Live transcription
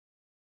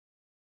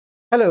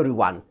Hello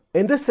everyone.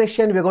 In this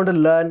session, we're going to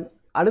learn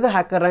another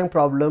HackerRank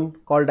problem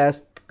called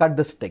as cut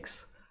the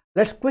sticks.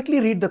 Let's quickly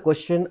read the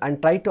question and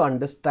try to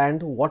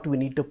understand what we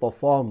need to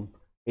perform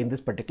in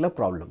this particular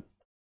problem.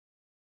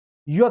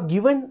 You are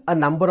given a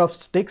number of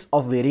sticks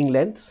of varying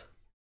lengths.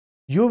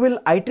 You will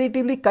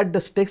iteratively cut the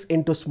sticks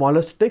into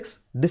smaller sticks,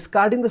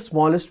 discarding the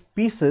smallest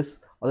pieces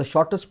or the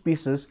shortest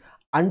pieces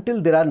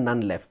until there are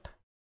none left.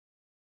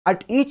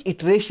 At each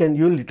iteration,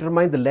 you will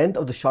determine the length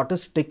of the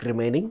shortest stick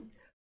remaining.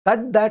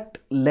 Cut that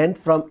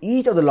length from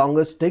each of the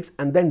longer sticks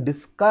and then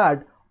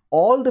discard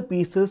all the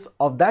pieces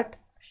of that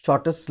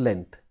shortest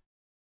length.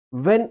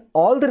 When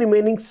all the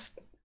remaining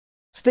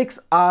sticks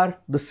are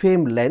the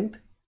same length,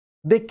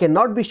 they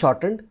cannot be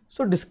shortened,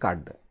 so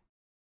discard them.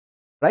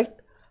 Right?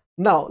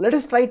 Now, let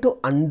us try to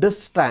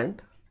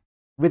understand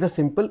with a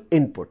simple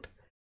input.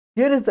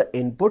 Here is the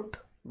input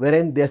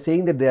wherein they are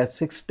saying that there are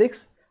 6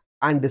 sticks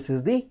and this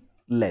is the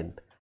length.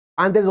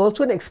 And there is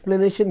also an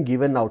explanation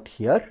given out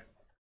here,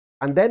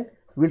 and then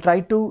we'll try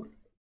to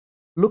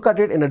look at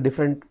it in a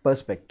different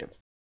perspective.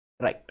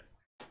 Right.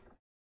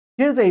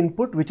 Here's the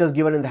input which was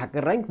given in the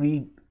HackerRank.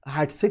 We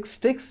had 6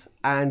 sticks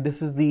and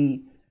this is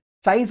the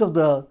size of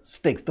the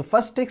sticks. The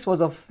first stick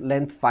was of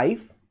length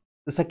 5.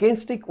 The second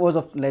stick was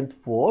of length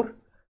 4.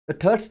 The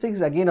third stick is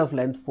again of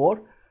length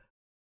 4.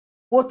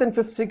 Fourth and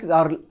fifth sticks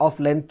are of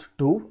length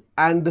 2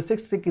 and the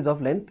sixth stick is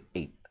of length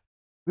 8.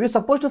 We are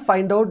supposed to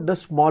find out the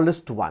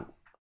smallest one,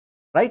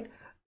 right?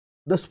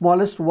 The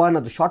smallest one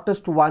or the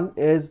shortest one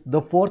is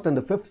the fourth and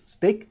the fifth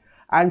stick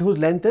and whose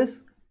length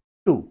is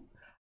 2.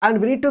 And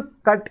we need to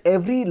cut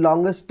every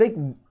longer stick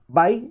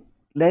by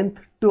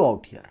length 2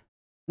 out here.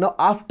 Now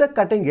after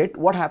cutting it,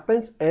 what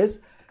happens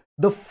is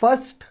the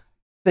first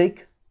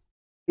stick,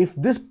 if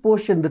this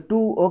portion, the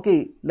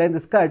 2 length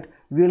is cut,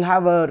 we will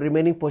have a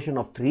remaining portion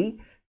of 3.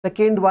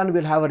 Second one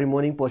will have a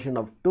remaining portion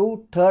of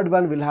 2. Third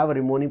one will have a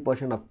remaining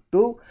portion of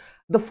 2.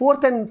 The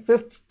fourth and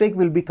fifth stick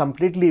will be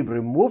completely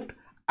removed.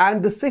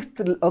 And the sixth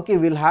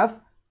will have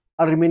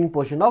a remaining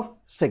portion of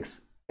 6.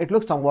 It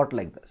looks somewhat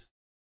like this.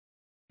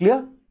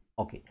 Clear?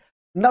 Okay.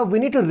 Now we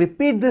need to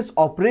repeat this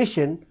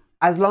operation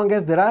as long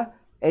as there are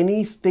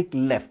any stick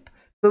left.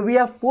 So we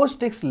have 4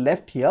 sticks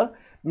left here.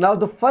 Now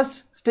the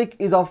first stick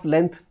is of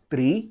length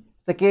 3.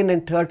 Second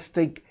and third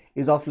stick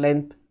is of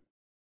length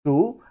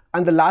 2.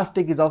 And the last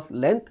stick is of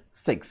length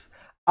 6.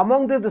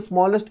 Among this, the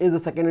smallest is the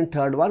second and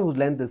third one whose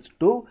length is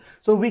 2.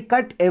 So we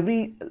cut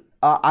every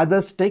other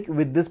stick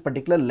with this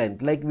particular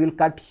length, like we'll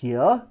cut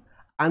here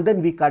and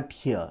then we cut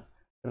here,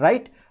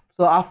 right?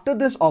 So after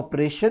this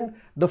operation,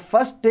 the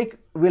first stick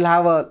will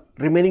have a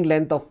remaining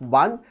length of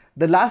 1.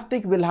 The last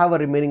stick will have a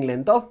remaining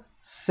length of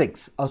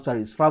 6.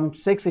 From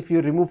 6, if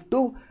you remove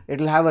 2, it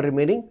will have a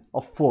remaining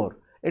of 4.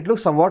 It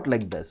looks somewhat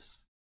like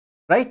this,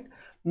 right?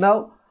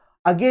 Now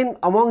again,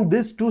 among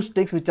these 2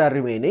 sticks which are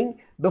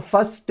remaining, the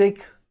first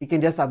stick, you can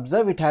just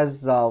observe it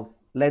has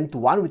length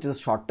 1, which is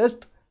the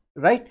shortest,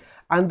 right?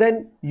 And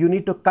then you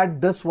need to cut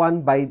this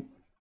one by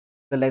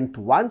the length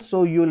 1.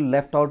 So you'll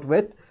left out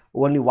with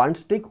only 1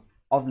 stick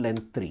of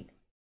length 3,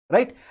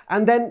 right?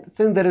 And then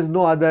since there is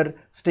no other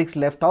sticks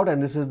left out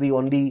and this is the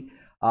only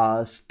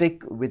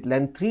stick with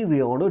length 3,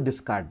 we want to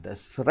discard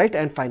this, right?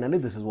 And finally,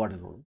 this is what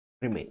is going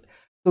to remain.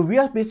 So we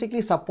are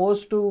basically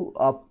supposed to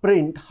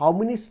print how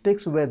many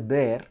sticks were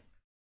there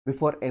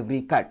before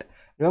every cut.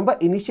 Remember,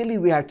 initially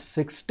we had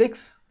 6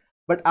 sticks,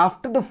 but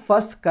after the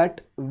first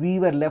cut, we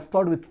were left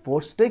out with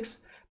 4 sticks.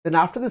 Then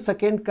after the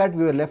second cut,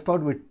 we were left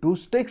out with 2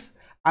 sticks.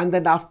 And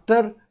then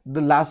after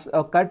the last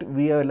cut,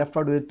 we were left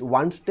out with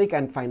 1 stick.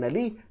 And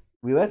finally,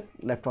 we were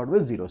left out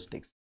with 0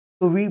 sticks.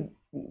 So we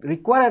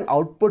require an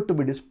output to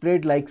be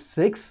displayed like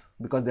 6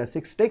 because there are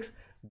 6 sticks,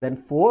 then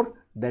 4,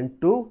 then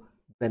 2,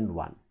 then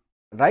 1,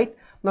 right?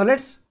 Now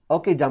let's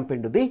jump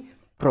into the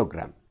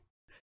program.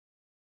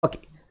 Okay.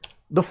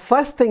 The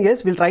first thing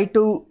is we'll try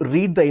to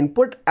read the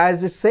input.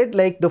 As it said,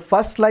 like the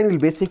first line will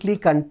basically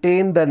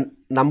contain the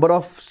number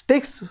of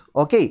sticks,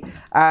 okay,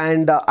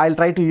 and I'll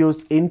try to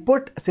use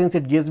input. Since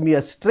it gives me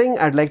a string,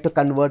 I'd like to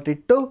convert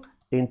it to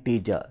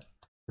integer.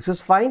 This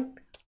is fine.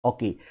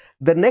 Okay,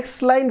 the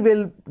next line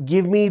will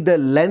give me the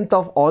length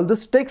of all the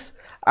sticks.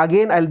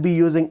 Again, I'll be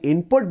using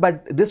input,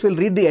 but this will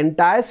read the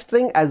entire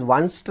string as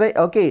one string,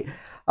 okay,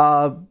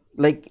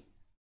 like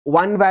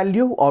one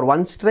value or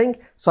one string.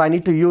 So I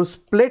need to use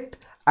split.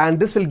 And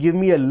this will give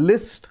me a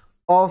list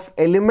of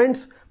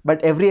elements,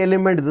 but every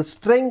element is a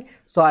string.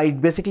 So I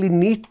basically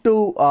need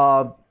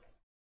to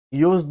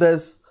use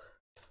this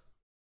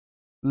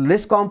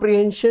list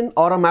comprehension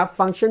or a map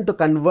function to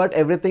convert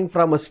everything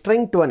from a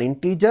string to an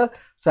integer.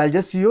 So I'll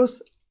just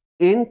use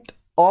int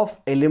of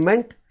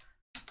element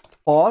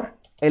for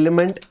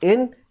element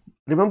in.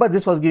 Remember,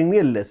 this was giving me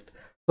a list.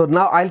 So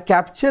now I'll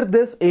capture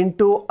this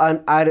into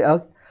an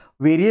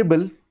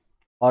variable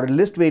or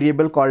list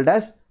variable called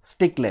as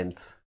stick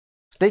length.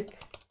 Stick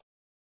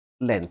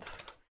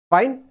length.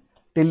 Fine,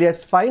 till here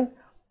it's fine.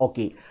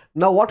 Okay,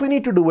 now what we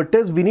need to do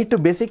is we need to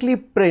basically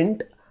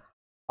print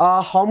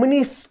how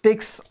many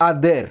sticks are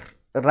there,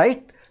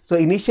 right? So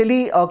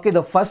initially, okay,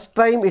 the first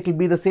time it will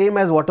be the same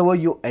as whatever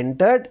you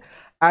entered,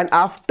 And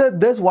after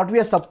this, what we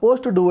are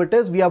supposed to do it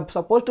is, we are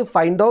supposed to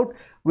find out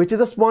which is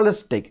the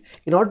smallest stick.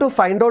 In order to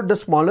find out the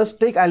smallest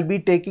stick, I'll be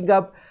taking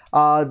up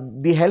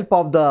the help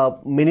of the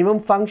minimum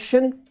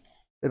function,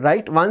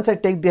 right? Once I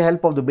take the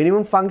help of the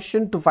minimum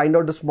function to find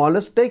out the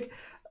smallest stick,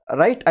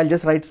 right, I'll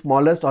just write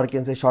smallest, or you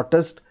can say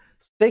shortest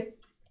stick.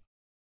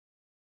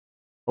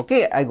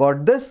 Okay, I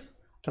got this,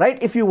 right?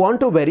 If you want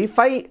to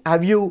verify,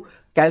 have you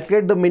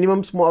calculated the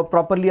minimum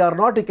properly or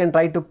not, you can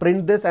try to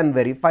print this and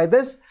verify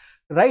this,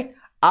 right?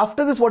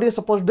 After this, what you're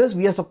supposed to do is,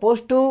 we are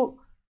supposed to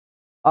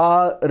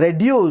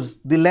reduce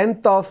the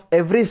length of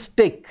every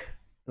stick,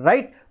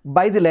 right,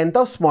 by the length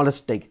of smallest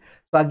stick.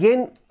 So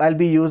again, I'll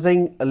be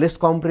using a list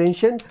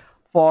comprehension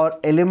for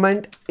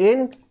element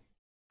in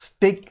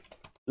stick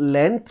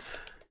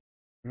length,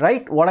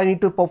 right? What I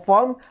need to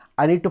perform?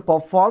 I need to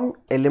perform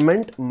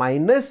element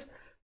minus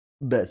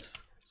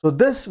this. So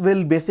this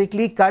will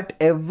basically cut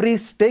every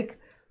stick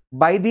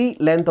by the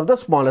length of the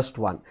smallest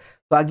one.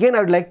 So again,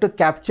 I would like to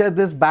capture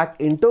this back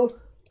into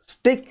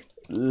stick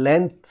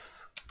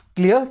lengths.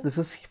 Clear? This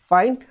is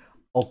fine.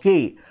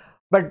 Okay,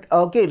 but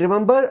okay,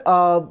 remember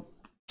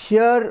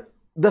here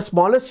the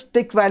smallest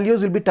stick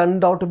values will be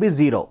turned out to be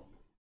 0.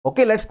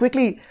 Okay, let's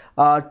quickly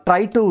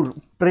try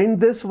to print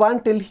this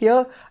one till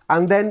here,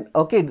 and then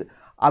okay,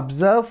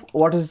 observe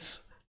what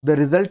is the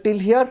result till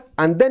here,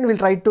 and then we'll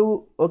try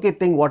to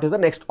think what is the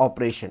next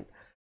operation,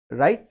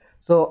 right?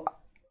 So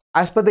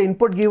as per the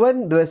input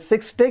given, there were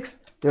 6 sticks.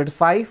 There were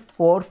 5,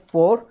 4,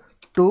 4,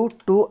 2,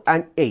 2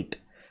 and 8.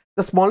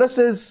 The smallest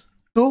is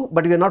 2,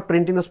 but we are not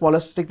printing the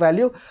smallest stick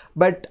value.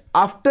 But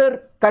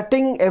after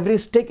cutting every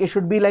stick, it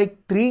should be like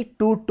 3,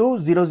 2,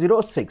 2, 0,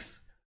 0,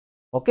 6.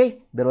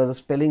 Okay, there was a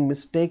spelling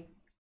mistake.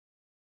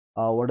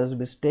 What is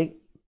mistake?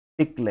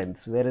 Stick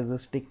length. Where is the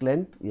stick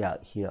length? Yeah,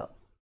 here.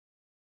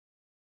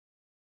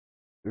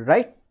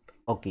 Right?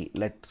 Okay,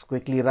 let's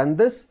quickly run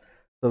this.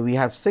 So we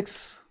have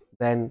 6,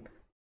 then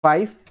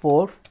 5,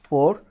 4,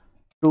 4,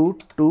 2,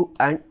 2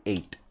 and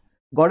 8.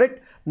 Got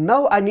it?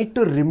 Now I need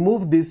to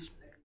remove these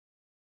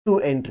 2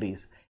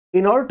 entries.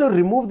 In order to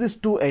remove these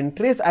 2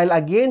 entries, I'll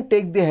again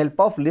take the help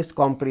of list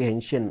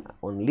comprehension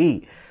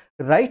only,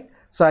 right?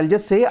 So I'll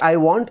just say I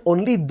want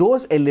only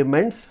those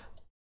elements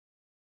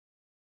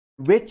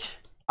which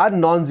are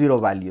non-zero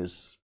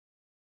values,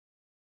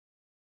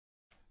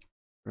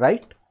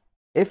 right?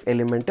 If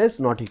element is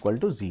not equal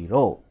to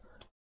 0.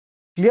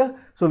 Clear?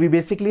 So we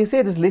basically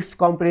say this list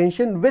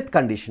comprehension with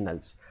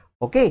conditionals.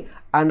 Okay,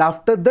 and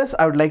after this,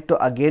 I would like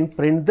to again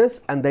print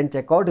this and then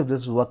check out if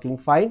this is working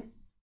fine.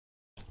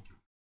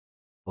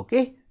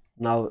 Okay,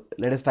 now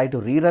let us try to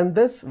rerun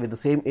this with the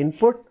same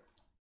input.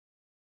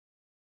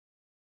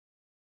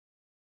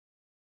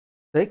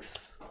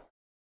 6,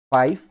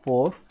 5,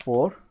 4,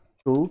 4,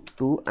 2,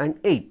 2 and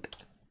 8.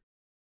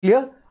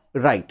 Clear?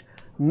 Right.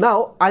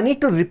 Now I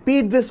need to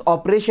repeat this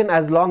operation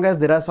as long as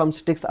there are some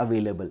sticks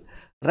available,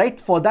 right?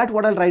 For that,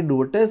 what I'll try to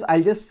do it is,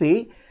 I'll just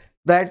say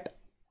that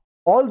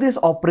all these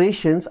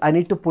operations, I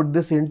need to put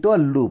this into a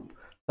loop.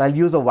 So I'll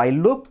use a while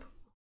loop,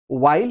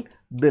 while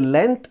the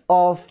length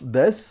of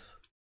this,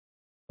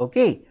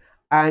 okay,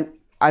 and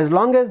as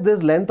long as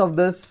this length of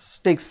this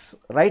sticks,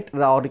 right,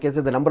 or you can say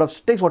the number of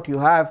sticks what you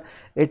have,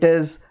 it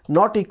is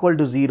not equal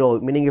to 0,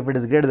 meaning if it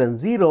is greater than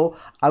 0,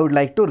 I would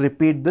like to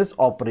repeat this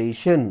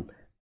operation.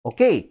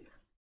 Okay,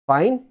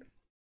 fine,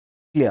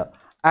 clear.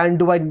 And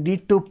do I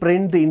need to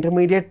print the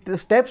intermediate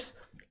steps?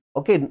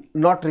 Okay,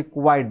 not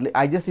required.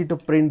 I just need to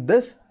print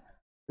this,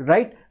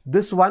 right?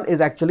 This one is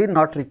actually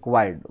not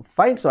required.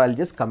 Fine, so I'll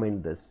just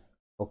comment this.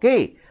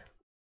 Okay,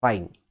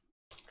 fine.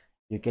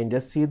 You can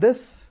just see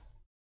this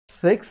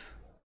 6,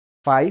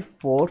 5,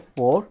 4,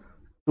 4,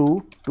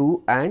 2,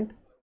 2 and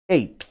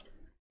 8,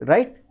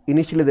 right?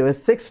 Initially there were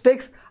 6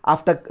 sticks.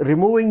 After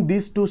removing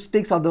these 2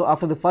 sticks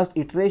after the first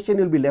iteration,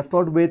 you'll be left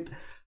out with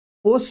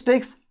 4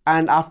 sticks,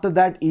 and after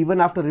that,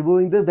 even after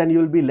removing this, then you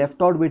will be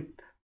left out with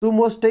 2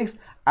 more sticks,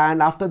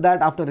 and after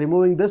that, after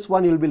removing this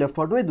one, you will be left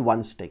out with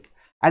 1 stick.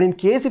 And in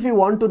case if you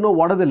want to know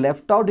what are the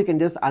left out, you can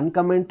just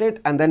uncomment it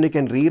and then you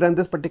can rerun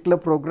this particular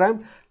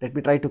program. Let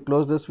me try to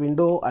close this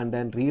window and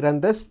then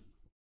rerun this.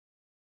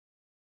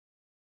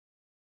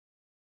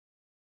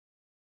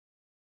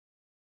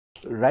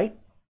 Right?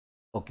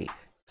 Okay,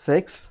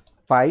 6,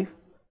 5.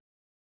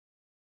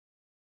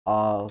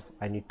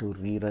 I need to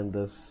rerun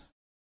this.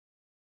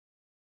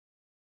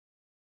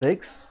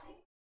 6,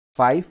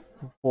 5,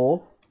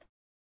 4,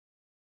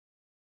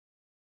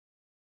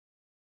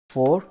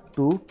 4,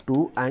 2,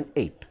 2 and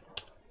 8.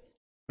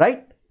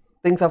 Right?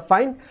 Things are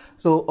fine.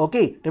 So,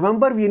 okay,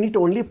 remember we need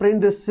to only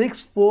print this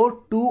 6,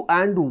 4, 2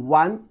 and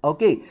 1.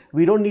 Okay,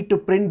 we don't need to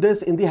print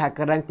this in the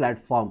HackerRank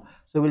platform.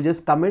 So, we'll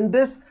just comment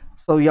this.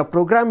 So, your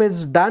program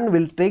is done.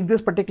 We'll take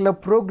this particular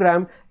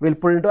program, we'll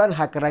put it into our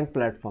HackerRank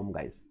platform,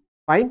 guys.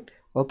 Fine.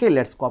 Okay,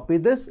 let's copy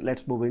this.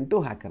 Let's move into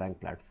HackerRank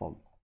platform.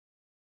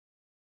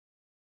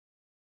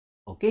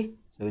 Okay,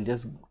 so we'll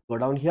just go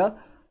down here.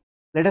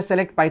 Let us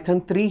select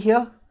Python 3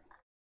 here.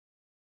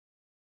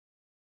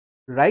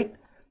 Right?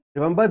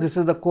 Remember, this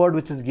is the code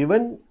which is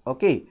given.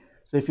 Okay,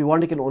 So if you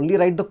want, you can only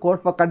write the code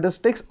for cut the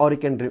sticks, or you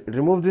can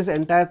remove this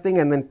entire thing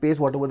and then paste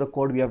whatever the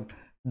code we have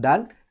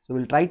done. So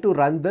we'll try to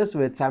run this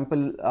with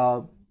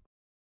sample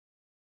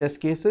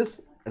test cases.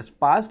 It's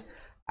passed,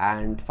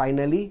 and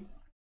finally,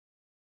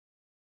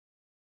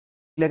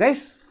 clear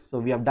guys. So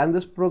we have done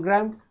this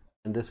program,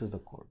 and this is the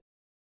code.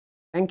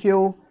 Thank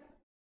you.